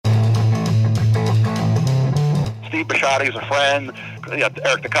Steve Bisciotti's a friend.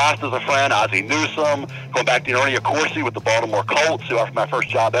 Eric DeCosta's a friend. Ozzie Newsome. Going back to Ernie Accorsi with the Baltimore Colts, who offered my first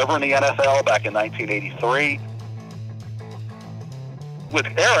job ever in the NFL back in 1983. With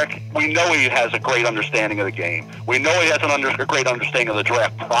Eric, we know he has a great understanding of the game. We know he has a great understanding of the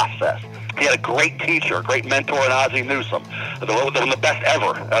draft process. He had a great teacher, a great mentor in Ozzie Newsome, the best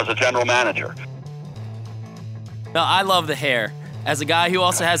ever as a general manager. No, I love the hair. As a guy who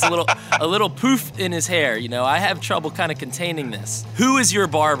also has a little poof in his hair, I have trouble kind of containing this. Who is your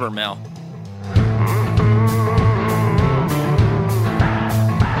barber, Mel?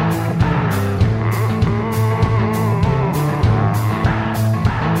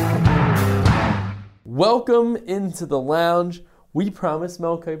 Welcome into the lounge. We promised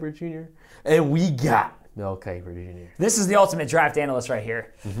Mel Kiper Jr., and we got Mel Kiper Jr. This is the ultimate draft analyst right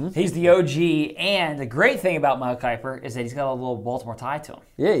here. Mm-hmm. He's the OG, and the great thing about Mel Kiper is that he's got a little Baltimore tie to him.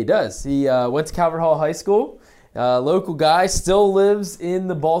 Yeah, he does. He went to Calvert Hall High School. Local guy, still lives in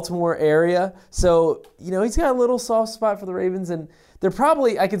the Baltimore area. So, he's got a little soft spot for the Ravens, and they're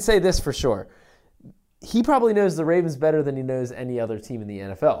probably, I can say this for sure, he probably knows the Ravens better than he knows any other team in the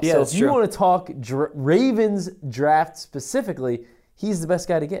NFL. Yeah, so if you true. want to talk Ravens draft specifically, he's the best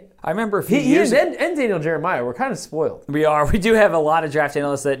guy to get. I remember a few years ago. And Daniel Jeremiah, we're kind of spoiled. We are. We do have a lot of draft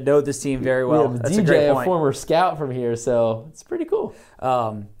analysts that know this team very well. We have That's DJ, a great point. A former scout from here, so it's pretty cool.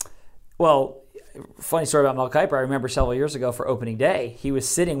 Well, funny story about Mel Kiper. I remember several years ago for opening day, he was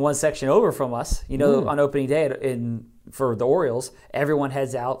sitting one section over from us. On opening day for the Orioles, everyone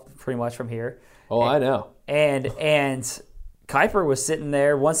heads out pretty much from here. Oh, I know. And Kiper was sitting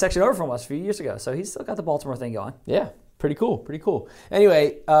there one section over from us a few years ago, so he's still got the Baltimore thing going. Yeah, pretty cool.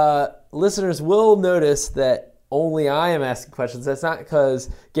 Anyway, listeners will notice that only I am asking questions. That's not because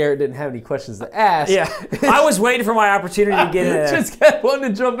Garrett didn't have any questions to ask. Yeah, I was waiting for my opportunity to get in there. Just kept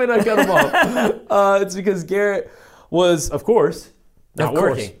wanting to jump in, I cut him off. It's because Garrett was, of course, not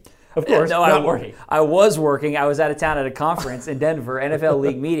working. Of course, not working. I was working. I was out of town at a conference in Denver, NFL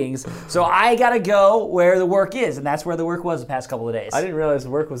League meetings. So I got to go where the work is, and that's where the work was the past couple of days. I didn't realize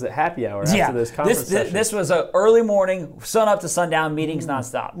work was at happy hour after this conference session. This was an early morning, sun up to sundown, meetings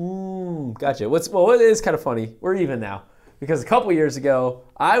nonstop. Gotcha. It is kind of funny. We're even now. Because a couple years ago,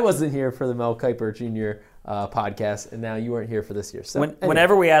 I wasn't here for the Mel Kiper Jr. Podcast, and now you weren't here for this year. So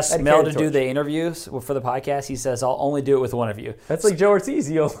whenever we ask Mel to do the interviews for the podcast, he says, I'll only do it with one of you. That's like Joe Ortiz.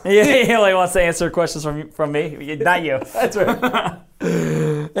 He only wants to answer questions from me, not you. That's right.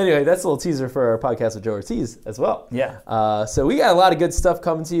 Anyway, that's a little teaser for our podcast with Joe Ortiz as well. Yeah. So we got a lot of good stuff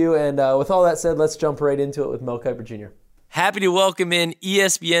coming to you, and with all that said, let's jump right into it with Mel Kiper Jr. Happy to welcome in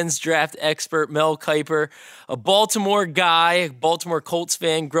ESPN's draft expert, Mel Kiper, a Baltimore guy, Baltimore Colts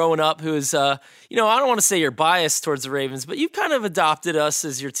fan growing up who is, I don't want to say you're biased towards the Ravens, but you've kind of adopted us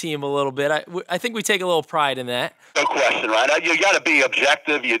as your team a little bit. I think we take a little pride in that. No question, right? You got to be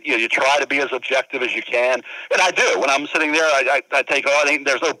objective. You try to be as objective as you can, and I do. When I'm sitting there, I take on.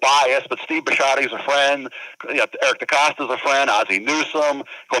 There's no bias, but Steve Bisciotti's a friend. Eric DeCosta's a friend. Ozzie Newsome.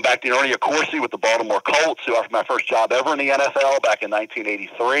 Going back to Ernie Accorsi with the Baltimore Colts, who offered my first job ever in the NFL back in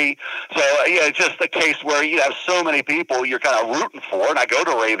 1983. So it's just a case where you have so many people you're kind of rooting for, and I go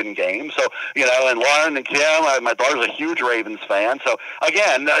to Raven games. So and Lauren and Kim, my daughter's a huge Ravens fan. So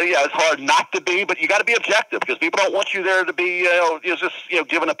again, it's hard not to be, but you got to be objective because people don't want you there to be just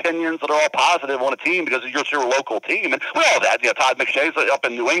giving opinions that are all positive on a team because it's your local team. And we all have that. Todd McShay's up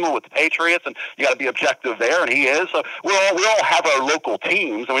in New England with the Patriots, and you got to be objective there, and he is. So we all have our local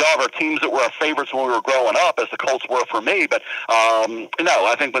teams, and we all have our teams that were our favorites when we were growing up, as the Colts were for me. But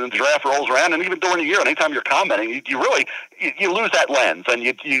I think when the draft rolls around, and even during the year, anytime you're commenting, you really lose that lens, and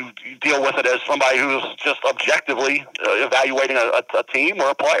you deal with it as somebody who's just objectively evaluating a team or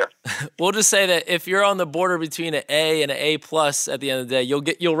a player. We'll just say that if you're on the border between an A and an A+ at the end of the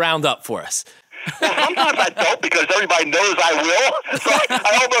day, you'll round up for us. Well, sometimes I don't because everybody knows I will. So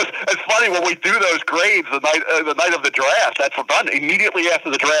I almost, it's funny when we do those grades the night of the draft. That's done immediately after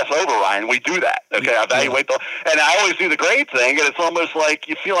the draft's over, Ryan. We do that. Okay, I evaluate and I always do the grade thing, and it's almost like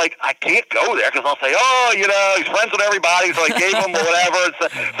you feel like I can't go there because I'll say, he's friends with everybody, so I gave him whatever.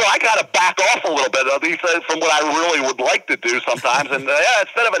 So I got to back off a little bit, at least from what I really would like to do sometimes. And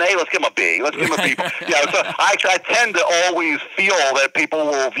instead of an A, let's give him a B. Let's give him a B. So I tend to always feel that people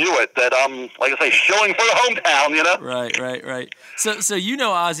will view it that like I say, showing for the hometown, Right. So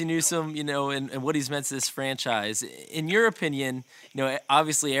Ozzie Newsome, and what he's meant to this franchise. In your opinion,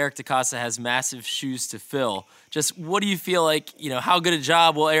 obviously Eric DeCosta has massive shoes to fill. Just what do you feel like, how good a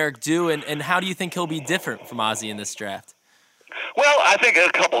job will Eric do, and how do you think he'll be different from Ozzie in this draft? Well, I think a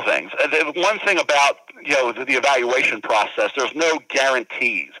couple things. One thing about the evaluation process, there's no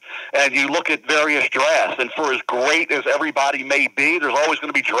guarantees. and you look at various drafts, and for as great as everybody may be, there's always going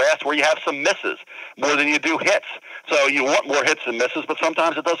to be drafts where you have some misses more than you do hits. So you want more hits than misses, but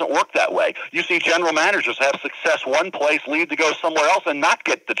sometimes it doesn't work that way. You see general managers have success one place, leave to go somewhere else, and not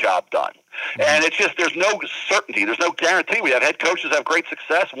get the job done. And it's just, there's no certainty. There's no guarantee. We have head coaches have great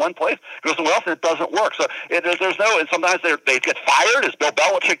success in one place, go somewhere else, and it doesn't work. So there's no, and sometimes they get fired, as Bill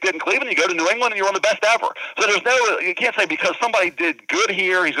Belichick did in Cleveland. You go to New England, and you're one of the best ever. So there's no, you can't say because somebody did good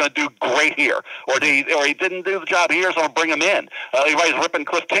here, he's going to do great here. Or he didn't do the job here, so I'm going to bring him in. Everybody's ripping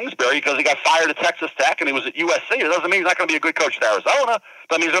Cliff Kingsbury because he got fired at Texas Tech and he was at USC. It doesn't mean he's not going to be a good coach at Arizona.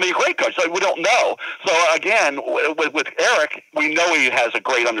 That means he's going to be a great coach. So we don't know. So again, with Eric, we know he has a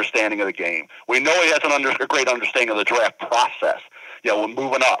great understanding of the game. We know he has a great understanding of the draft process.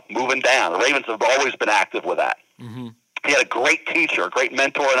 Moving up, moving down. The Ravens have always been active with that. Mm-hmm. He had a great teacher, a great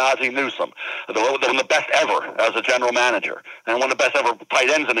mentor in Ozzie Newsome, one of the best ever as a general manager, and one of the best ever tight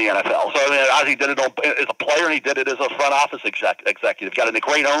ends in the NFL. So Ozzie did it as a player, and he did it as a front office executive. Got a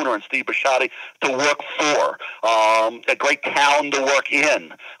great owner in Steve Bisciotti to work for, a great town to work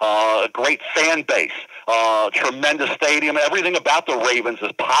in, a great fan base, tremendous stadium. Everything about the Ravens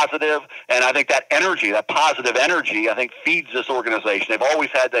is positive, and I think that energy, that positive energy, I think feeds this organization. They've always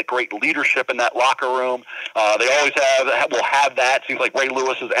had that great leadership in that locker room. They always will have that. Seems like Ray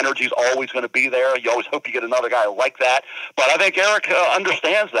Lewis's energy is always going to be there. You always hope you get another guy like that. But I think Eric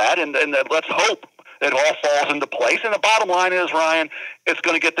understands that, and let's hope it all falls into place. And the bottom line is, Ryan, it's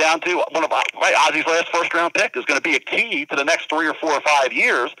going to get down to one of Ozzie's last first-round pick is going to be a key to the next 3 or 4 or 5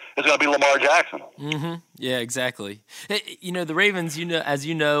 years is going to be Lamar Jackson. Mm-hmm. Yeah, exactly. The Ravens, as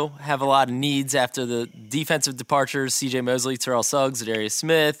you know, have a lot of needs after the defensive departures, C.J. Mosley, Terrell Suggs, Darius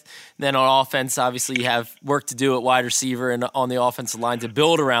Smith. And then on offense, obviously, you have work to do at wide receiver and on the offensive line to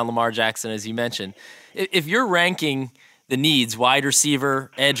build around Lamar Jackson, as you mentioned. If you're ranking the needs, wide receiver,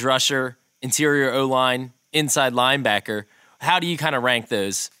 edge rusher, interior O-line, inside linebacker, how do you kind of rank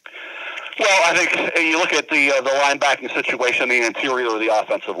those? Well, I think you look at the linebacking situation, the interior of the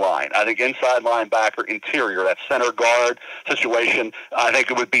offensive line. I think inside linebacker, interior, that center guard situation, I think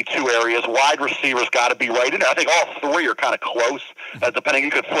it would be 2 areas. Wide receivers got to be right in there. I think all 3 are kind of close, depending.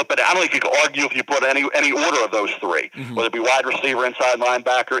 You could flip it. I don't think you could argue if you put any order of those 3, whether it be wide receiver, inside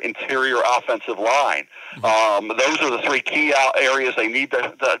linebacker, interior offensive line. Those are the 3 key areas they need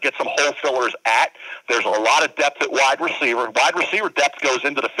to get some hole fillers at. There's a lot of depth at wide receiver. Wide receiver depth goes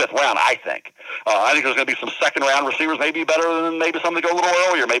into the 5th round, I think. I think there's going to be some second-round receivers, maybe better than maybe some that go a little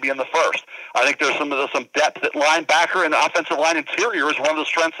earlier, maybe in the 1st. I think there's some depth at linebacker, and the offensive line interior is one of the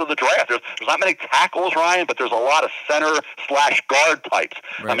strengths of the draft. There's not many tackles, Ryan, but there's a lot of center/guard types.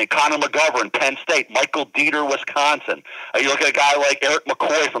 Right. I mean, Connor McGovern, Penn State, Michael Dieter, Wisconsin. You look at a guy like Eric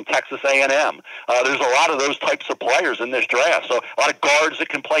McCoy from Texas A&M. There's a lot of those types of players in this draft. So a lot of guards that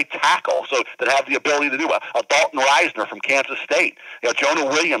can play tackle, so that have the ability to do Dalton Reisner from Kansas State, Jonah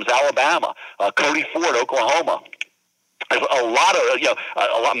Williams, Alabama, Cody Ford, Oklahoma. There's a lot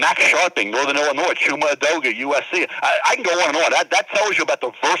of, Max Sharping, Northern Illinois, Chuma Edoga, USC. I can go on and on. That tells you about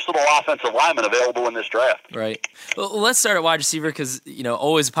the versatile offensive linemen available in this draft. Right. Well, let's start at wide receiver because,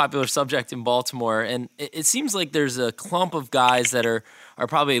 always a popular subject in Baltimore. And it seems like there's a clump of guys that are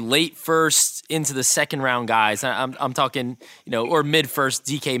probably late first into the second round guys. I'm talking, or mid first,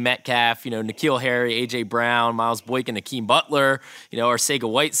 DK Metcalf, N'Keal Harry, AJ Brown, Miles Boykin, Akeem Butler, or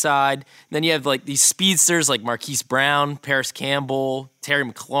Sega Whiteside. And then you have like these speedsters like Marquise Brown, Paris Campbell, Terry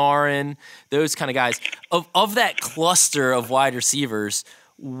McLaurin, those kind of guys. Of that cluster of wide receivers,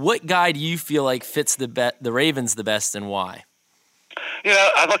 what guy do you feel like fits the Ravens the best and why?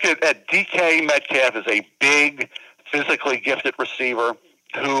 I look at DK Metcalf as a big, physically gifted receiver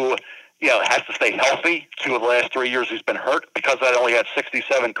who, has to stay healthy. 2 of the last 3 years he's been hurt because that only had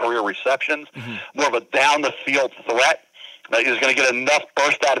 67 career receptions. Mm-hmm. More of a down-the-field threat. He's going to get enough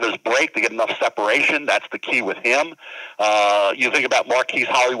burst out of his break to get enough separation. That's the key with him. You think about Marquise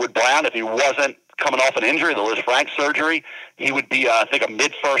Hollywood Brown. If he wasn't coming off an injury, the Liz Frank surgery, he would be, I think, a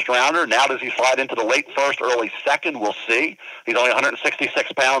mid-first rounder. Now does he slide into the late first, early second? We'll see. He's only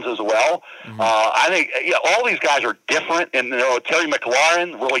 166 pounds as well. Mm-hmm. I think all these guys are different. And Terry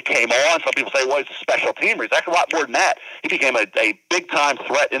McLaurin really came on. Some people say, well, he's a special teamer. He's actually a lot more than that. He became a big-time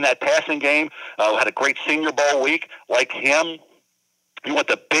threat in that passing game. Had a great Senior Bowl week. Like him, You want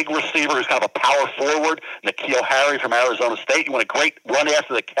the big receiver who's kind of a power forward, N'Keal Harry from Arizona State. You want a great run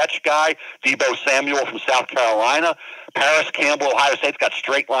after the catch guy, Deebo Samuel from South Carolina. Paris Campbell, Ohio State's got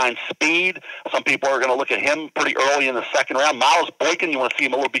straight line speed. Some people are going to look at him pretty early in the second round. Miles Boykin, you want to see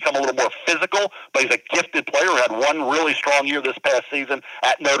him become a little more physical, but he's a gifted player who had one really strong year this past season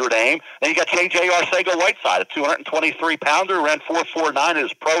at Notre Dame. Then you got J.J. Arcega-Whiteside, a 223-pounder who ran 4.49 at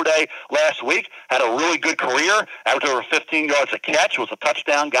his pro day last week. Had a really good career, averaged over 15 yards a catch, was a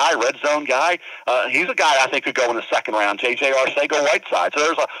touchdown guy, red zone guy. He's a guy I think could go in the second round, J.J. Arcega-Whiteside. So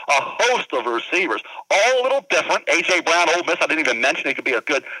there's a host of receivers, all a little different. A.J. Brown, Ole Miss, I didn't even mention he could be a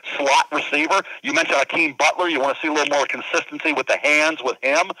good slot receiver. You mentioned Hakeem Butler. You want to see a little more consistency with the hands with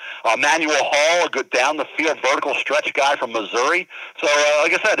him. Manuel Hall, a good down-the-field vertical stretch guy from Missouri. So,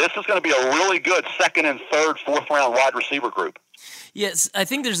 like I said, this is going to be a really good second and third, fourth-round wide receiver group. Yes, I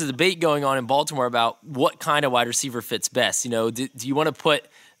think there's a debate going on in Baltimore about what kind of wide receiver fits best. You know, do you want to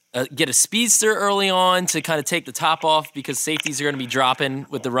get a speedster early on to kind of take the top off because safeties are going to be dropping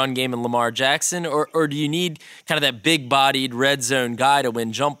with the run game and Lamar Jackson, or do you need kind of that big-bodied red zone guy to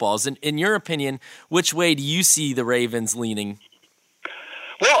win jump balls? And in your opinion, which way do you see the Ravens leaning?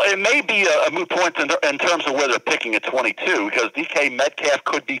 Well, it may be a moot point in terms of where they're picking at 22 because DK Metcalf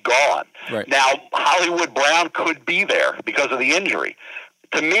could be gone. Right. Now, Hollywood Brown could be there because of the injury.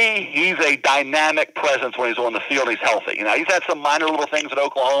 To me, he's a dynamic presence when he's on the field and he's healthy. You know, he's had some minor little things at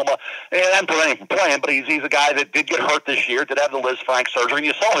Oklahoma and I'm preventing him from playing, but he's a guy that did get hurt this year, did have the Liz Frank surgery, and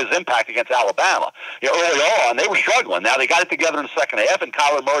you saw his impact against Alabama. You know, early on, they were struggling. Now they got it together in the second half, and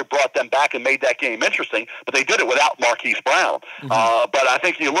Kyler Murray brought them back and made that game interesting, but they did it without Marquise Brown. Mm-hmm. But I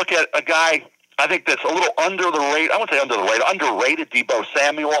think you look at a guy I think that's a little under the radar. I wouldn't say under the radar, underrated. Deebo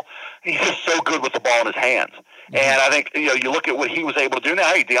Samuel. He's just so good with the ball in his hands. And I think, you look at what he was able to do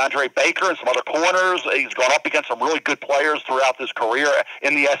now. DeAndre Baker and some other corners. He's gone up against some really good players throughout his career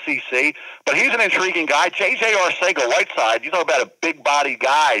in the SEC. But he's an intriguing guy. J.J. Arcega-Whiteside, you talk about a big-body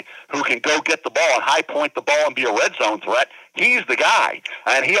guy who can go get the ball and high-point the ball and be a red zone threat. He's the guy,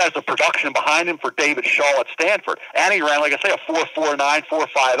 and he has the production behind him for David Shaw at Stanford. And he ran, like I say, a 4.49, 4.50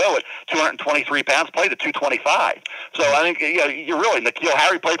 at 223 pounds, played at 225. So I think, you're really, N'Keal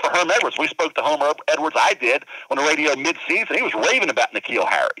Harry played for Herm Edwards. We spoke to Herm Edwards, I did, on the radio mid-season. He was raving about N'Keal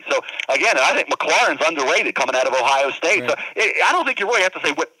Harry. So, again, I think McLaurin's underrated coming out of Ohio State. Right. So I don't think you really have to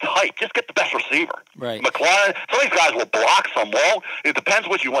say what type. Just get the best receiver. Right. McLaurin, some of these guys will block some. Well, it depends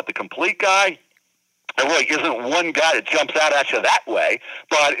what you want, the complete guy. There really isn't one guy that jumps out at you that way.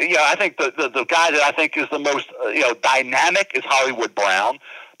 But, I think the guy that I think is the most, dynamic is Hollywood Brown.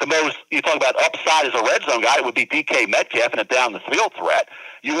 The most, you talk about upside as a red zone guy, it would be DK Metcalf and a down-the-field threat.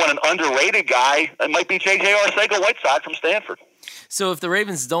 You want an underrated guy, it might be J.J. Arcega-Whiteside from Stanford. So if the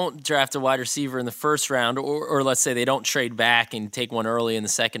Ravens don't draft a wide receiver in the first round, or let's say they don't trade back and take one early in the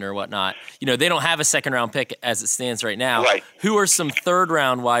second or whatnot, they don't have a second-round pick as it stands right now. Right. Who are some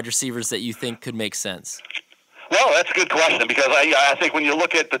third-round wide receivers that you think could make sense? Well, that's a good question because I think when you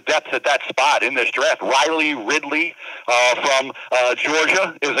look at the depth at that spot in this draft, Riley Ridley from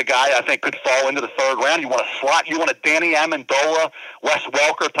Georgia is a guy I think could fall into the third round. You want a slot, you want a Danny Amendola, Wes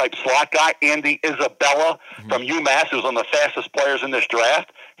Welker type slot guy, Andy Isabella from UMass, who's one of the fastest players in this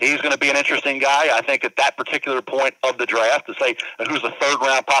draft. He's going to be an interesting guy, I think, at that particular point of the draft to say who's the third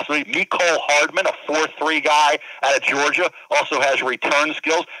round possibility. Mecole Hardman, a 4.3 guy out of Georgia, also has return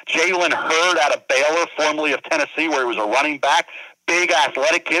skills. Jalen Hurd out of Baylor, formerly of Tennessee, where he was a running back. Big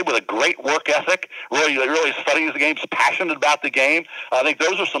athletic kid with a great work ethic, really studies the game, is passionate about the game. I think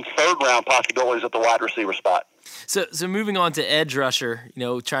those are some third-round possibilities at the wide receiver spot. So moving on to edge rusher,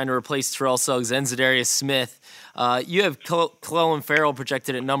 trying to replace Terrell Suggs and Zadarius Smith. You have Clelin Ferrell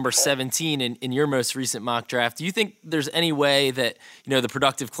projected at number 17 in your most recent mock draft. Do you think there's any way that the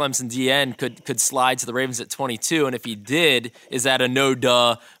productive Clemson DN could slide to the Ravens at 22? And if he did, is that a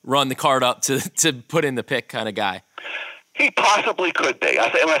no-duh, run the card up to put in the pick kind of guy? He possibly could be.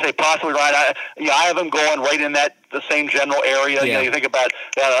 When I say possibly, right, I have him going right in the same general area. Yeah. You think about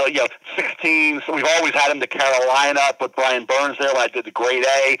 16. So we've always had him to Carolina. Put Brian Burns there when I did the grade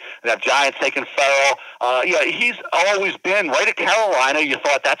A. And have Giants taking Ferrell. He's always been right at Carolina. You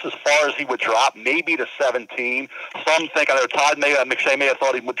thought that's as far as he would drop, maybe to 17. Some think, I know Todd McShay may have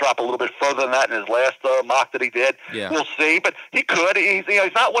thought he would drop a little bit further than that in his last mock that he did. Yeah. We'll see, but he could.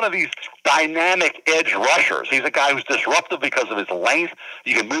 He's not one of these dynamic edge rushers. He's a guy who's disruptive because of his length.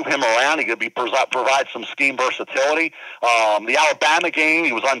 You can move him around. He can provide some scheme versatility. possibility. The Alabama game,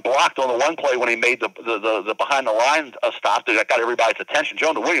 he was unblocked on the one play when he made the behind the line stop that got everybody's attention.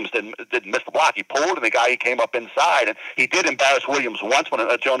 Jonah Williams didn't miss the block. He pulled, and the guy he came up inside, and he did embarrass Williams once when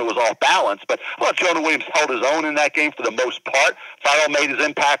Jonah was off balance. But I thought Jonah Williams held his own in that game for the most part. Farrell made his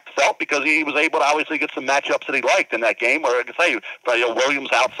impact felt because he was able to obviously get some matchups that he liked in that game. Where I can say Williams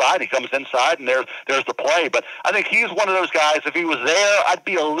outside, he comes inside, and there's the play. But I think he's one of those guys. If he was there, I'd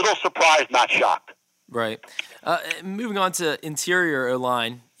be a little surprised, not shocked. Right. Moving on to interior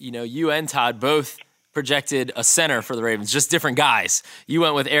O-line, you and Todd both projected a center for the Ravens, just different guys. You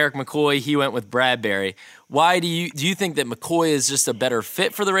went with Eric McCoy, he went with Bradbury. Why do you think that McCoy is just a better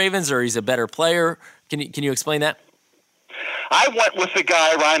fit for the Ravens, or he's a better player? Can you explain that? I went with the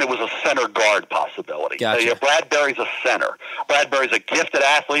guy, Ryan, it was a center guard possibility. Gotcha. Bradbury's a center. Bradbury's a gifted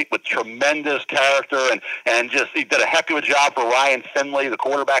athlete with tremendous character, and just he did a heck of a job for Ryan Finley, the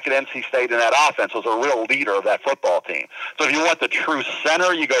quarterback at NC State, in that offense, was a real leader of that football team. So if you want the true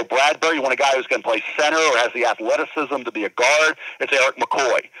center, you go Bradbury. You want a guy who's going to play center or has the athleticism to be a guard, it's Eric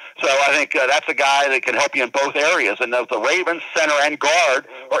McCoy. So I think that's a guy that can help you in both areas. And the Ravens, center and guard,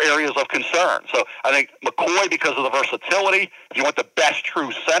 are areas of concern. So I think McCoy, because of the versatility, if you want the best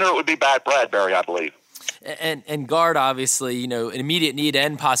true center, it would be Bradbury, I believe. And guard, obviously, an immediate need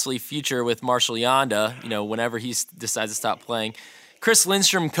and possibly future with Marshall Yanda, whenever he decides to stop playing. Chris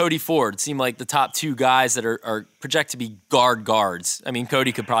Lindstrom, Cody Ford seem like the top two guys that are projected to be guards. I mean,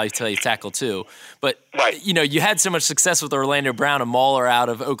 Cody could probably tell you tackle too. But, right. You had so much success with Orlando Brown, a mauler out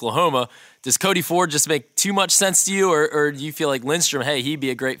of Oklahoma. Does Cody Ford just make too much sense to you, or do you feel like Lindstrom, hey, he'd be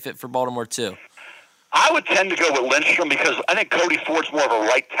a great fit for Baltimore too? I would tend to go with Lindstrom because I think Cody Ford's more of a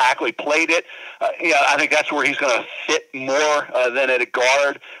right tackle. He played it. I think that's where he's going to fit more than at a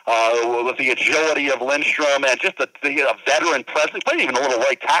guard with the agility of Lindstrom and just the veteran presence. He played even a little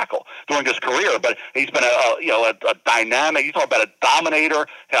right tackle during his career, but he's been a dynamic. You talk about a dominator.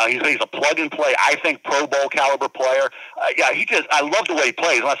 He's a plug-and-play, I think, Pro Bowl caliber player. I love the way he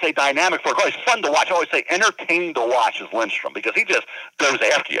plays. When I say dynamic for a guard, he's fun to watch. I always say entertaining to watch is Lindstrom because he just goes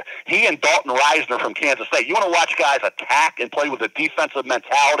after you. He and Dalton Reisner from Kansas State. You want to watch guys attack and play with a defensive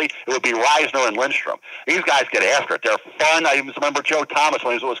mentality, it would be Reisner and Lindstrom. These guys get after it. They're fun. I even remember Joe Thomas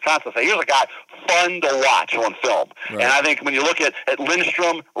when he was at Wisconsin say, here's a guy fun to watch on film. Right. And I think when you look at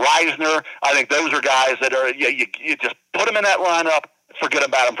Lindstrom, Reisner, I think those are guys that are, you just put them in that lineup, forget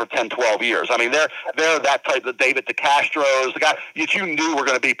about them for 10, 12 years. I mean, they're that type of David DeCastros, the guy that you knew were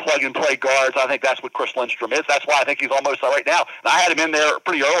going to be plug-and-play guards. I think that's what Chris Lindstrom is. That's why I think he's almost right now. And I had him in there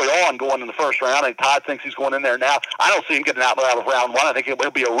pretty early on going in the first round, and Todd thinks he's going in there now. I don't see him getting out of round one. I think it'll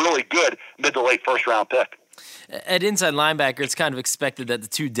be a really good mid to late first-round pick. At inside linebacker, it's kind of expected that the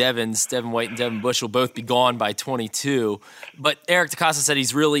two Devins, Devin White and Devin Bush, will both be gone by 22. But Eric DeCosta said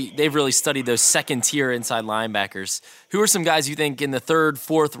they've really studied those second-tier inside linebackers. Who are some guys you think in the third,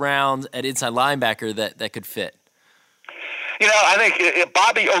 fourth round at inside linebacker that could fit? I think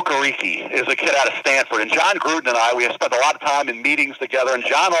Bobby Okereke is a kid out of Stanford. And John Gruden and I, we have spent a lot of time in meetings together, and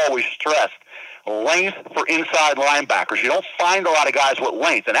John always stressed length for inside linebackers. You don't find a lot of guys with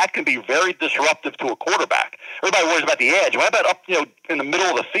length, and that can be very disruptive to a quarterback. Everybody worries about the edge. What about up in the middle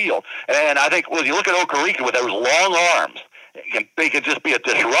of the field? And I think when you look at Okereke with those long arms, they can just be a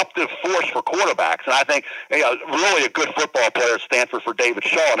disruptive force for quarterbacks. And I think really a good football player at Stanford for David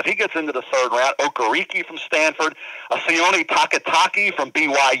Shaw. And if he gets into the third round, Okereke from Stanford, Sione Takitaki from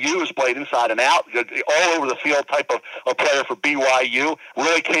BYU, who's played inside and out, all over the field type of player for BYU,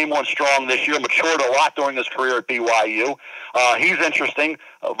 really came on strong this year, matured a lot during his career at BYU. He's interesting.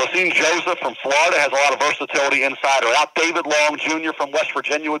 Vaseem Joseph from Florida has a lot of versatility inside or out. David Long Jr. from West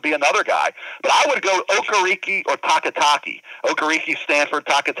Virginia would be another guy. But I would go Okereke or Takitaki. Okereke, Stanford,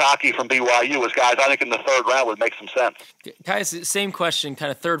 Takitaki from BYU as guys I think in the third round would make some sense. Guys, same question,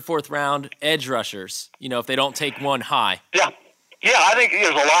 kind of third, fourth round, edge rushers, if they don't take one high. Yeah, I think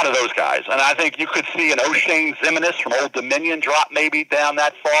there's a lot of those guys. And I think you could see an O'Shane Ximines from Old Dominion drop maybe down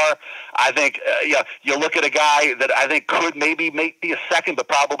that far. I think, you look at a guy that I think could maybe be a second, but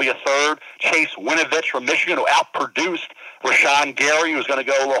probably a third. Chase Winovich from Michigan, who outproduced Rashawn Gary, who's going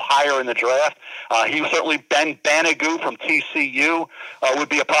to go a little higher in the draft. He was certainly Ben Banigou from TCU would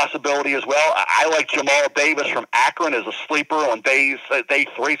be a possibility as well. I like Jamal Davis from Akron as a sleeper on day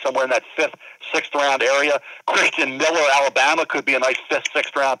three, somewhere in that fifth, sixth round area. Christian Miller, Alabama, could be a nice fifth,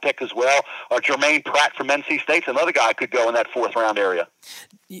 sixth round pick as well. Or Jermaine Pratt from NC State's another guy could go in that fourth round area.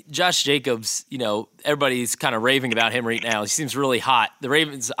 Josh Jacobs, everybody's kind of raving about him right now. He seems really hot. The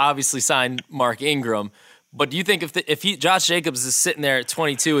Ravens obviously signed Mark Ingram. But do you think if Josh Jacobs is sitting there at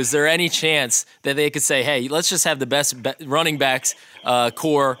 22, is there any chance that they could say, hey, let's just have the best running backs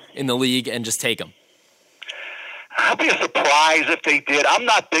core in the league and just take him? I'd be surprised if they did. I'm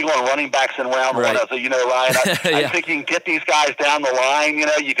not big on running backs in round one, as you know, Ryan. I think you can get these guys down the line. You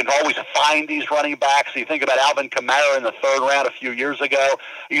know, you can always find these running backs. You think about Alvin Kamara in the third round a few years ago.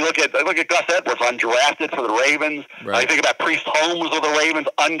 You look at Gus Edwards, undrafted for the Ravens. You think about Priest Holmes of the Ravens,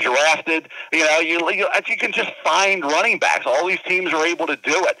 undrafted. You know, you can just find running backs. All these teams are able to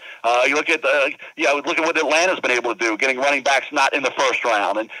do it. You look at what Atlanta's been able to do, getting running backs not in the first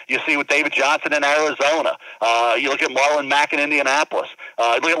round, and you see with David Johnson in Arizona. You look at Marlon Mack in Indianapolis.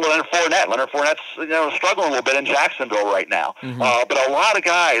 Look at Leonard Fournette. Leonard Fournette's struggling a little bit in Jacksonville right now. But a lot of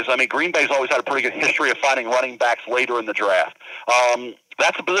guys. I mean, Green Bay's always had a pretty good history of finding running backs later in the draft.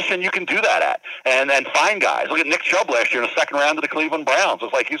 That's a position you can do that at and find guys. Look at Nick Chubb last year in the second round of the Cleveland Browns.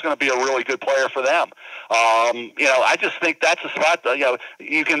 It's like he's going to be a really good player for them. I just think that's a spot that,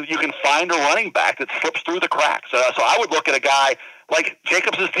 you can find a running back that slips through the cracks. So I would look at a guy like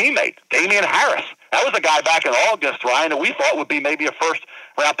Jacobs' teammate, Damian Harris. That was a guy back in August, Ryan, that we thought would be maybe a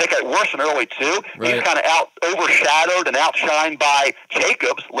first-round pick at worst in early two. Right. He's kind of overshadowed and outshined by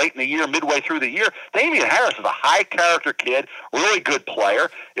Jacobs late in the year, midway through the year. Damian Harris is a high-character kid, really good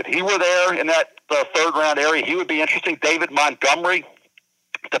player. If he were there in that third-round area, he would be interesting. David Montgomery,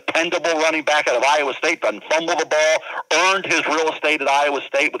 dependable running back out of Iowa State, doesn't fumble the ball, earned his real estate at Iowa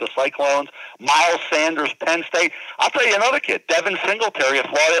State with the Cyclones. Miles Sanders, Penn State. I'll tell you another kid, Devin Singletary of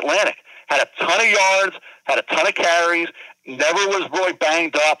Florida Atlantic. Had a ton of yards, had a ton of carries, never was really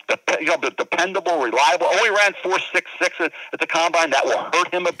banged up, dependable, reliable, only ran 4.66 at the combine. That will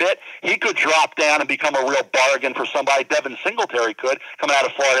hurt him a bit. He could drop down and become a real bargain for somebody. Devin Singletary could, coming out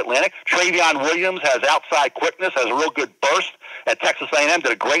of Florida Atlantic. Travion Williams has outside quickness, has a real good burst at Texas A&M,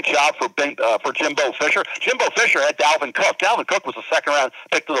 did a great job for Jimbo Fisher. Jimbo Fisher had Dalvin Cook. Dalvin Cook was a second-round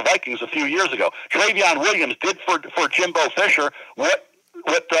pick to the Vikings a few years ago. Travion Williams did for Jimbo Fisher what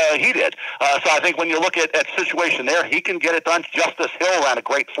he did. So I think when you look at situation there, he can get it done. Justice Hill ran a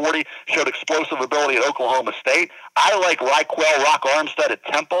great 40, showed explosive ability at Oklahoma State. I like Rock Armstead at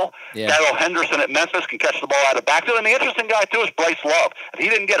Temple. Darrell Henderson at Memphis can catch the ball out of backfield. And the interesting guy, too, is Bryce Love. If he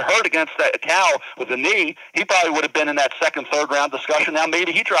didn't get hurt against that Cal with the knee, he probably would have been in that second, third-round discussion. Now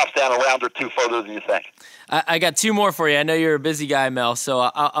maybe he drops down a round or two further than you think. I got two more for you. I know you're a busy guy, Mel, so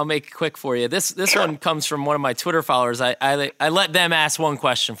I'll make it quick for you. This one comes from one of my Twitter followers. I let them ask one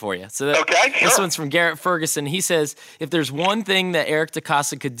question for you. So this one's from Garrett Ferguson. He says, if there's one thing that Eric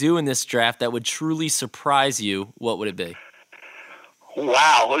DeCosta could do in this draft that would truly surprise you, what would it be?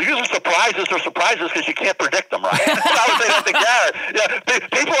 Wow. Well, usually surprises are surprises because you can't predict them, right? I would say that to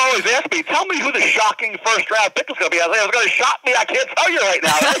Garrett. People always ask me, tell me who the shocking first-round pick is going to be. I was like, it's going to shock me. I can't tell you right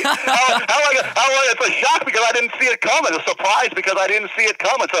now. Right? It's a shock because I didn't see it coming. A surprise because I didn't see it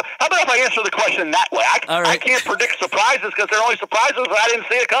coming. So how about if I answer the question that way? I can't predict surprises because they're only surprises because I didn't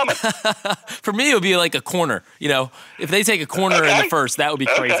see it coming. For me, it would be like a corner. If they take a corner in the first, that would be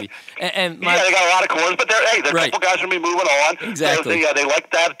crazy. And they got a lot of corners, but there's a couple guys going to be moving on. Exactly. So they like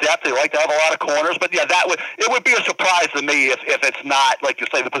to have depth. They like to have a lot of corners. But it would be a surprise to me if it's not, like you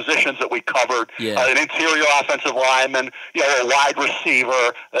say, the positions that we covered. An interior offensive lineman, a wide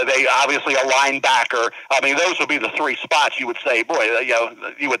receiver, they obviously a linebacker. I mean, those would be the three spots you would say, boy,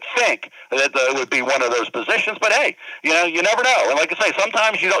 you would think that it would be one of those positions. But hey, you never know. And like I say,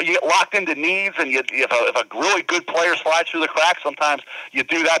 sometimes you get locked into needs, and if a really good player slides through the cracks, sometimes you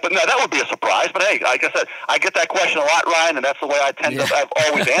do that. But no, that would be a surprise. But hey, like I said, I get that question a lot, Ryan, and that's the way I tend to. I've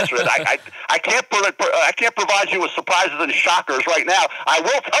always answered it. I can't provide you with surprises and shockers right now. I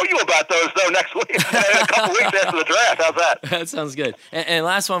will tell you about those though next week, in a couple weeks after the draft. How's that? That sounds good. And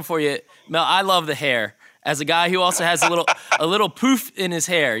last one for you, Mel. I love the hair. As a guy who also has a little poof in his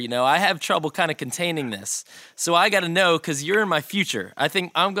hair, I have trouble kind of containing this. So I got to know, because you're in my future. I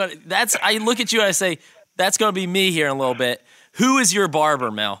think I look at you and I say, that's going to be me here in a little bit. Who is your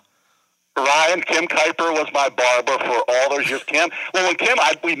barber, Mel? Ryan, Kim Kiper was my barber for all those years. When Kim,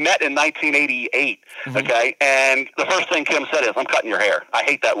 we met in 1988, okay? And the first thing Kim said is, I'm cutting your hair. I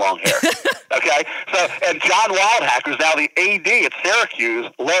hate that long hair, okay? And John Wildhack, who's now the AD at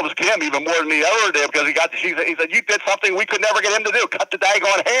Syracuse, loves Kim even more than he ever did because he said, you did something we could never get him to do, cut the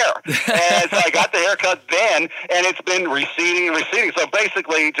daggone hair. And so I got the haircut then, and it's been receding. So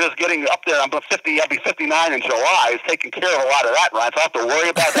basically, just getting up there, I'll be 59 in July, is taking care of a lot of that, Ryan, so I have to worry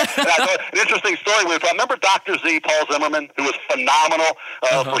about that. And I thought, an interesting story. Remember Dr. Z, Paul Zimmerman, who was phenomenal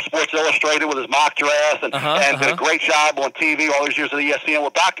for Sports Illustrated with his mock draft and did a great job on TV all those years at ESPN.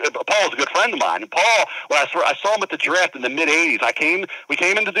 Well, Paul is a good friend of mine. And Paul, when I saw him at the draft in the mid-'80s, we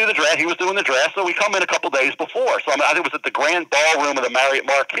came in to do the draft. He was doing the draft, so we come in a couple days before. So I think it was at the Grand Ballroom of the Marriott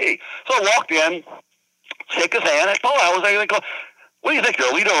Marquis. So I walked in, shake his hand, and Paul, how was everything going? What do you think?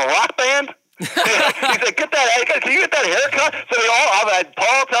 You're a leader of a rock band? He said, "Get that haircut. Can you get that haircut?" So I've had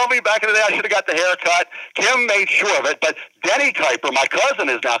Paul tell me back in the day I should have got the haircut. Kim made sure of it, but Denny Kiper, my cousin,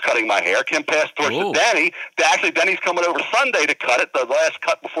 is now cutting my hair. Kim passed torch to Denny. Actually, Denny's coming over Sunday to cut it, the last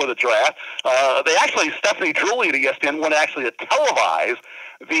cut before the draft. Stephanie Drewley at ESPN wanted actually to televise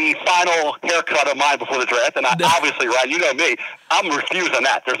the final haircut of mine before the draft, and obviously, Ryan, you know me, I'm refusing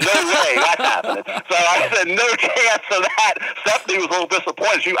that. There's no way that's happening. So I said, no chance of that. Stephanie was a little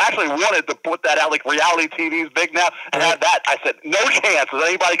disappointed. She actually wanted to put that out, like reality TV's big now, and have that. I said, no chance of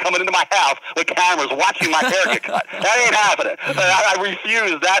anybody coming into my house with cameras watching my hair get cut. That ain't happening. I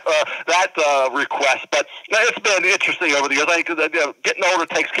refused that request, but it's been interesting over the years. I think getting older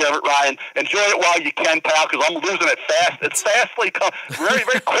takes care of it, Ryan. Enjoy it while you can, pal, because I'm losing it fast. It's fastly very,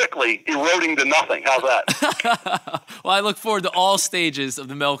 very quickly eroding to nothing. How's that? Well, I look forward to all stages of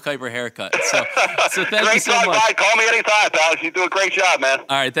the Mel Kiper haircut. So thank you so much. Guy. Call me anytime, pal. You do a great job, man.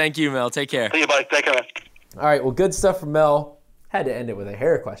 All right, thank you, Mel. Take care. See you, buddy. Take care, man. All right, well, good stuff from Mel. Had to end it with a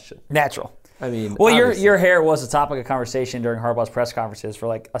hair question. Natural. I mean, well, your hair was a topic of conversation during Harbaugh's press conferences for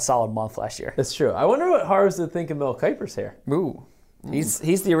like a solid month last year. That's true. I wonder what Harbs would think of Mel Kiper's hair. Ooh. He's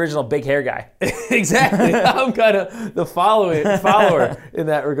the original big hair guy. Exactly. I'm kind of the follower in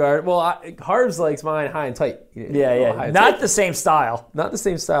that regard. Well, Harbs likes mine high and tight. Yeah. Not the same style. Not the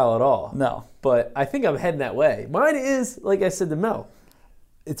same style at all. No. But I think I'm heading that way. Mine is, like I said to Mel,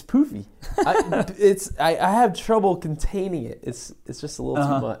 it's poofy. I have trouble containing it. It's just a little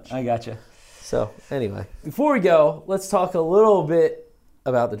too much. I gotcha. So anyway, before we go, let's talk a little bit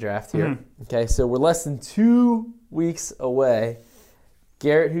about the draft here. Mm-hmm. Okay, so we're less than 2 weeks away.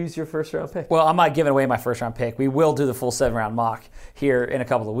 Garrett, who's your first-round pick? Well, I'm not giving away my first-round pick. We will do the full 7-round mock here in a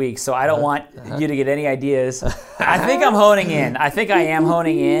couple of weeks, so I don't want you to get any ideas. I think I'm honing in. I think I am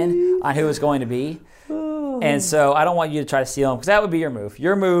honing in on who it's going to be. And so I don't want you to try to steal them, because that would be your move.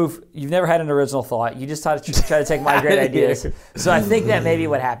 Your move, you've never had an original thought. You just try to take my great ideas. So I think that may be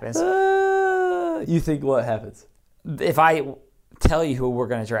what happens. You think what happens? If I tell you who we're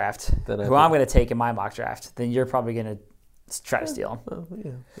going to draft, who I'm going to take in my mock draft, then you're probably going to try to steal them. Oh,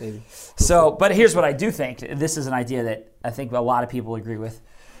 yeah, maybe. So, but here's what I do think. This is an idea that I think a lot of people agree with,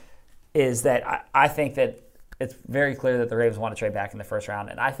 is that I think that it's very clear that the Ravens want to trade back in the first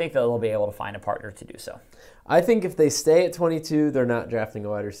round, and I think that they'll be able to find a partner to do so. I think if they stay at 22, they're not drafting a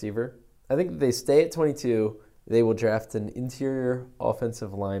wide receiver. I think if they stay at 22, they will draft an interior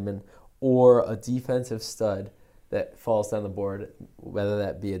offensive lineman or a defensive stud that falls down the board, whether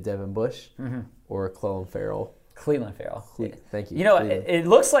that be a Devin Bush or a Clelin Ferrell. Cleveland Farrell. Thank you. You know, it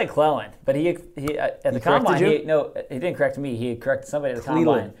looks like Clelin, but he at the combine, he didn't correct me. He corrected somebody at the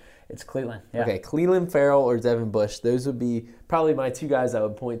combine. It's Cleveland. Yeah. Okay, Cleveland Farrell or Devin Bush. Those would be probably my two guys I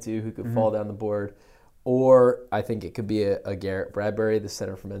would point to who could fall down the board. Or I think it could be a Garrett Bradbury, the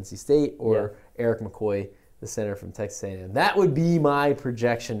center from NC State, or Eric McCoy, the center from Texas A&M. That would be my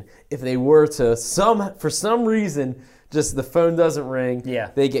projection if they were to, for some reason, just the phone doesn't ring.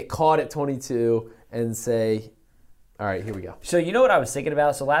 Yeah. They get caught at 22 and say, all right, here we go. So you know what I was thinking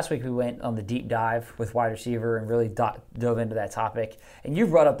about? So last week we went on the deep dive with wide receiver and really dove into that topic. And you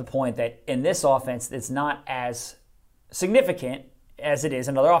brought up the point that in this offense, it's not as significant as it is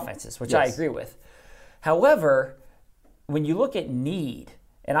in other offenses, which I agree with. However, when you look at need,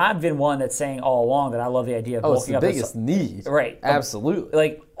 and I've been one that's saying all along that I love the idea of bulking up. It's the biggest need. Right. Absolutely.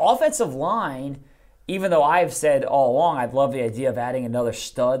 Like offensive line, even though I've said all along I'd love the idea of adding another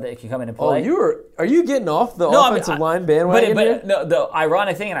stud that can come in and play. Are you getting off the offensive line bandwagon here? But the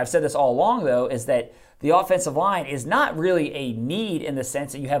ironic thing, and I've said this all along though, is that the offensive line is not really a need in the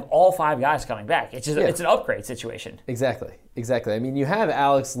sense that you have all 5 guys coming back. It's just it's an upgrade situation. Exactly. I mean, you have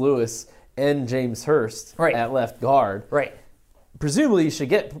Alex Lewis and James Hurst at left guard. Right. Presumably, you should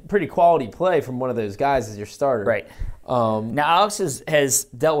get pretty quality play from one of those guys as your starter. Right. Now, Alex has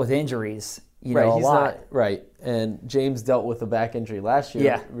dealt with injuries, a lot. Right. And James dealt with a back injury last year.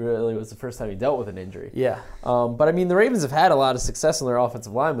 Yeah. It really was the first time he dealt with an injury. Yeah. But, I mean, the Ravens have had a lot of success on their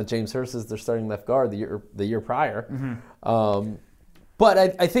offensive line with James Hurst as their starting left guard the year prior. Mm-hmm. But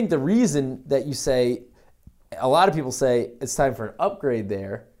I think the reason that you say, a lot of people say it's time for an upgrade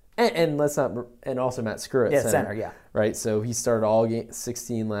there, and also Matt Skura at center. Right, so he started all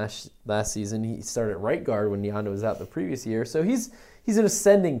 16 last season. He started at right guard when Neonda was out the previous year. So he's an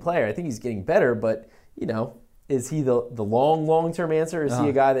ascending player. I think he's getting better, but is he the long-term answer? Is he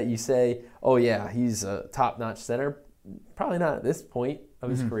a guy that you say, oh yeah, he's a top-notch center? Probably not at this point of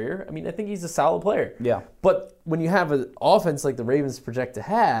his career. I mean, I think he's a solid player. Yeah. But when you have an offense like the Ravens project to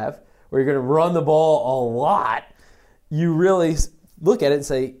have, where you're going to run the ball a lot, you really look at it and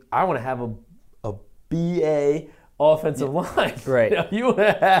say, I want to have a BA offensive line. Right. You want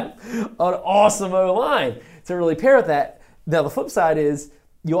to have an awesome O-line to really pair with that. Now, the flip side is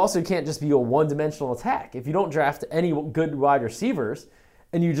you also can't just be a one-dimensional attack. If you don't draft any good wide receivers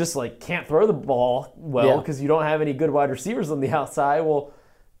and you just can't throw the ball well because you don't have any good wide receivers on the outside, well,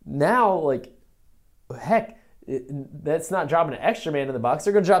 now, heck, that's not dropping an extra man in the box.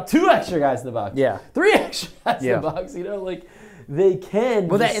 They're going to drop 2 extra guys in the box. Yeah. 3 extra guys in the box. They can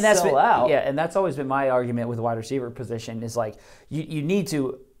sell out. Yeah, and that's always been my argument with the wide receiver position is you need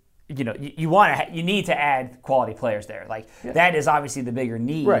to, you need to add quality players there. That is obviously the bigger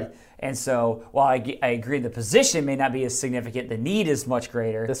need. Right. And so while I agree the position may not be as significant, the need is much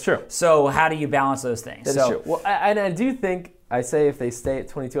greater. That's true. So how do you balance those things? That's true. Well, I do think, I say if they stay at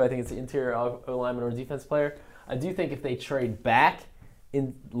 22, I think it's the interior O-lineman or defense player. I do think if they trade back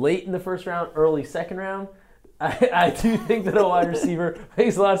late in the first round, early second round, I do think that a wide receiver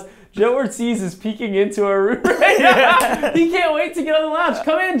makes a lot. Joe Ortiz is peeking into our room right now. He can't wait to get on the lounge.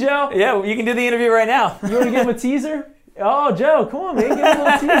 Come in, Joe. Yeah, you can do the interview right now. You want to give him a teaser? Oh, Joe, come on, man. Give him a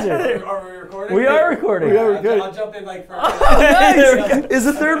little teaser. Are we recording? We are recording. I'll jump in for a nice. Is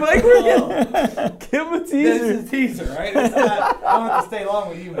the third mic working? Give him a teaser. This is a teaser, right? It's not, I don't have to stay long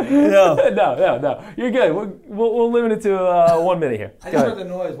with you, man. No. You're good. We'll limit it to 1 minute here. I just heard the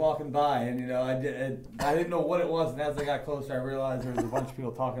noise walking by, and I didn't know what it was, and as I got closer, I realized there was a bunch of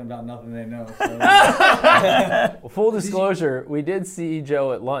people talking about nothing they know. So. Well, full disclosure, we did see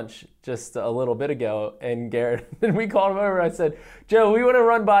Joe at lunch just a little bit ago, and Garrett, and we called him over. And I said, Joe, we want to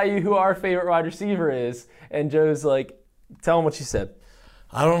run by you who our favorite wide receiver is, and Joe's like, tell him what you said.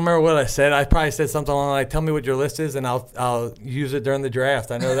 I don't remember what I said. I probably said something along tell me what your list is, and I'll use it during the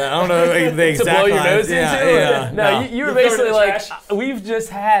draft. I know that. I don't know the exact to blow your nose into yeah. it? No, you were basically we've just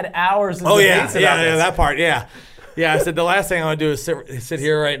had hours of debates about this. That part, yeah. Yeah, I said the last thing I want to do is sit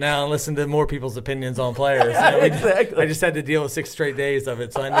here right now and listen to more people's opinions on players. Exactly. I just had to deal with 6 straight days of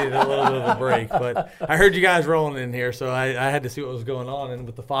it, so I needed a little bit of a break. But I heard you guys rolling in here, so I had to see what was going on. And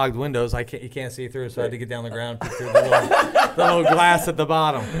with the fogged windows, you can't see through, so I had to get down the ground through the little glass at the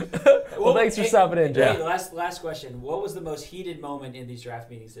bottom. Well, thanks for stopping in, Joe. Hey, last question. What was the most heated moment in these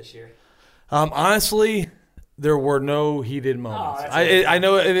draft meetings this year? Honestly, there were no heated moments. I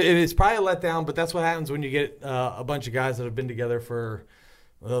know it's probably a letdown, but that's what happens when you get a bunch of guys that have been together for,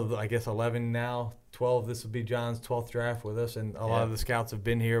 I guess, 11 now, 12. This would be John's 12th draft with us, and a lot of the scouts have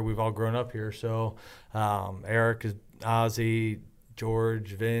been here. We've all grown up here. So Eric, Ozzie,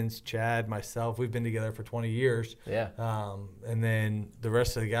 George, Vince, Chad, myself, we've been together for 20 years. Yeah. And then the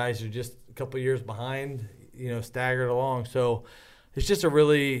rest of the guys are just a couple of years behind, staggered along. So it's just a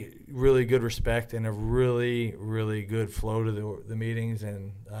really, really good respect and a really, really good flow to the meetings.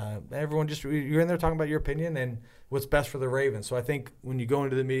 And everyone you're in there talking about your opinion and what's best for the Ravens. So I think when you go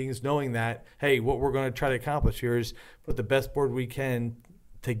into the meetings knowing that, hey, what we're going to try to accomplish here is put the best board we can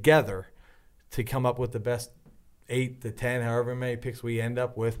together to come up with the best 8 to 10, however many picks we end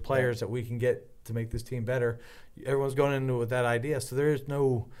up with, players that we can get to make this team better. Everyone's going into it with that idea. So there is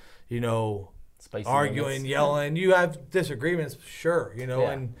no, spicy arguing, moments. Yelling. You have disagreements, sure,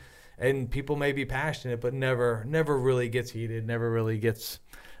 and people may be passionate, but never really gets heated, never really gets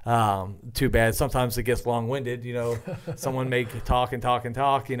too bad. Sometimes it gets long-winded, someone may talk, and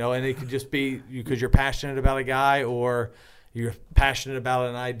it could just be because you're passionate about a guy or you're passionate about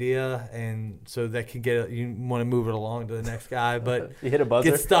an idea, and so that can you want to move it along to the next guy, but you hit a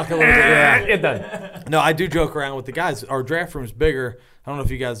buzzer. Get stuck a little bit. Yeah. Get done. No, I do joke around with the guys. Our draft room's bigger. I don't know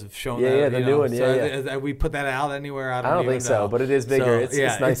if you guys have shown that. Yeah, the new one. So we put that out anywhere. I don't think know. so, but it is bigger. So,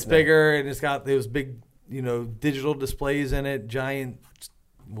 it's nice. It's bigger, and it's got those big, digital displays in it, giant,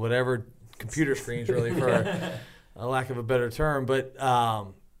 whatever, computer screens, really, for a lack of a better term. But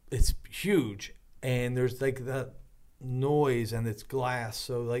it's huge, and there's that noise, and it's glass.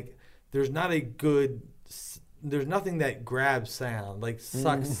 So there's nothing that grabs sound,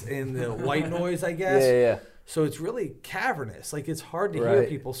 sucks in the white noise, I guess. Yeah. So it's really cavernous. It's hard to hear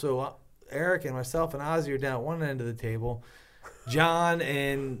people. So Eric and myself and Ozzie are down at one end of the table. John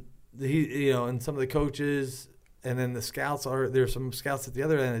and and some of the coaches, and then the scouts there's some scouts at the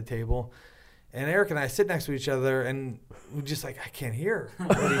other end of the table. And Eric and I sit next to each other, and we're just I can't hear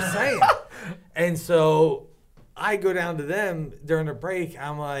what he's saying. And so I go down to them during a break.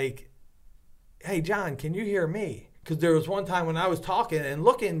 I'm like, hey, John, can you hear me? Because there was one time when I was talking and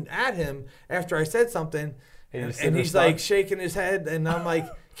looking at him after I said something, and he's shaking his head, and I'm like,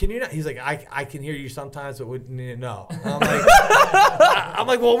 can you not? He's like, I can hear you sometimes, but no. I'm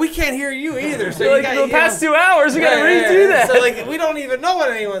like, well, we can't hear you either. So like, the past 2 hours, we got to redo that. So like, we don't even know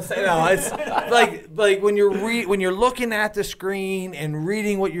what anyone's saying. No, it's like when you're looking at the screen and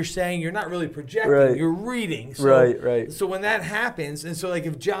reading what you're saying, you're not really projecting. Right. You're reading. So, Right. So when that happens, and so like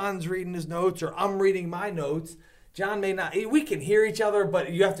if John's reading his notes or I'm reading my notes, John may not. We can hear each other,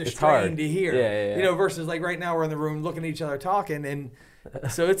 but you have to strain to hear. Yeah. You know, versus like right now we're in the room looking at each other talking, and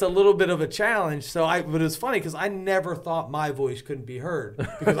so it's a little bit of a challenge. But it's funny because I never thought my voice couldn't be heard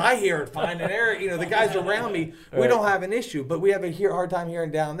because I hear it fine. And Eric, the guys around me, we don't have an issue, but we have a hard time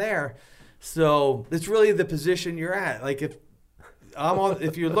hearing down there. So it's really the position you're at. Like if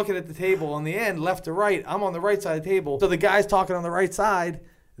you're looking at the table on the end, left to right, I'm on the right side of the table. So the guys talking on the right side,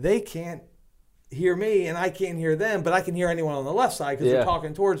 they can't hear me and I can't hear them, but I can hear anyone on the left side because they're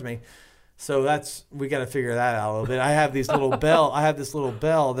talking towards me. So we got to figure that out a little bit. I have this little bell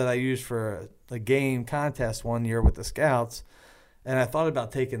that I used for a game contest one year with the Scouts, and I thought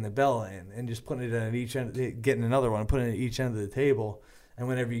about taking the bell in and just putting it at each end, getting another one, and putting it at each end of the table. And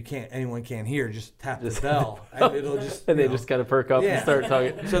whenever anyone can't hear, just tap the bell, and it'll just and they just kind of perk up and start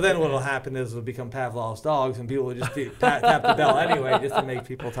talking. So then what'll happen is it'll become Pavlov's dogs, and people will just tap the bell anyway, just to make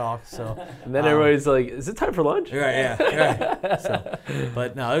people talk. So and then everybody's like, "Is it time for lunch?" Right, right. So,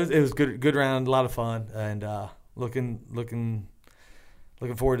 but no, it was good round, a lot of fun, and looking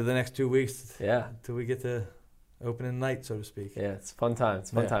forward to the next 2 weeks. Yeah, till we get to opening night, so to speak. Yeah, it's a fun time.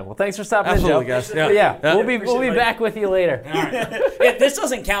 It's a fun time. Well, thanks for stopping Absolutely, in, Joe. guys. Yeah. We'll be back with you later. All right. This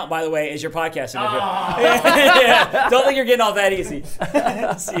doesn't count, by the way, as your podcast interview. Don't think you're getting off that easy.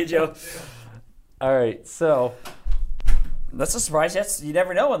 See you, Joe. All right, so that's a surprise. You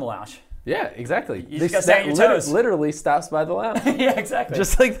never know in the lounge. Yeah, exactly. You just got to stay on your toes. Literally stops by the lounge. Yeah, exactly.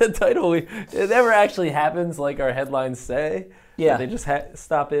 Just like the title, it never actually happens like our headlines say. Yeah. They just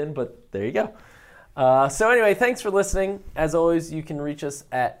stop in, but there you go. So anyway, thanks for listening. As always, you can reach us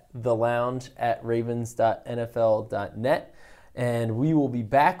at thelounge@ravens.nfl.net. And we will be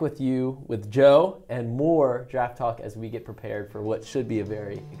back with you with Joe and more draft talk as we get prepared for what should be a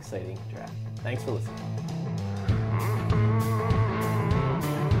very exciting draft. Thanks for listening.